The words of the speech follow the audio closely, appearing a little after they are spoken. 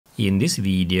In this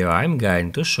video, I'm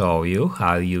going to show you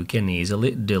how you can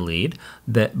easily delete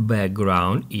the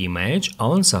background image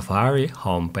on Safari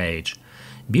homepage.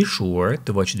 Be sure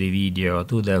to watch the video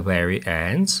to the very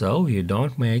end so you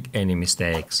don't make any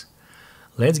mistakes.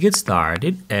 Let's get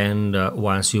started, and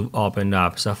once you've opened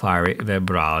up Safari web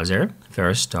browser,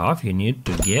 first off you need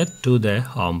to get to the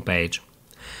homepage.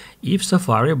 If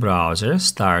Safari browser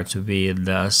starts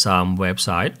with some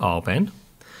website open,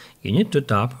 you need to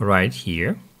tap right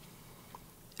here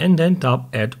and then tap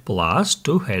Add Plus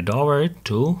to head over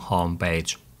to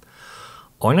Homepage.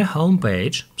 On a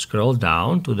homepage, scroll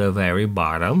down to the very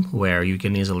bottom where you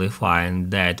can easily find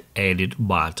that Edit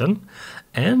button,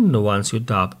 and once you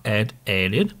tap Add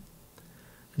Edit,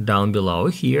 down below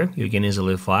here you can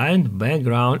easily find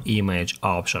Background Image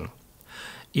option.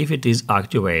 If it is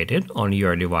activated on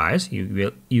your device,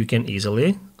 you can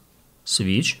easily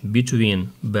switch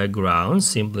between backgrounds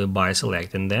simply by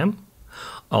selecting them.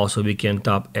 Also, we can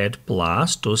tap Add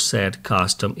Plus to set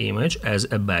custom image as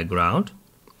a background.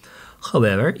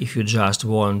 However, if you just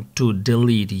want to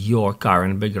delete your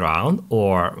current background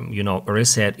or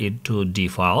reset it to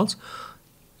default,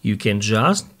 you can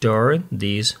just turn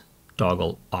this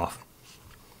toggle off.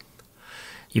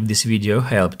 If this video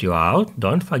helped you out,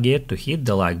 don't forget to hit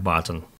the like button.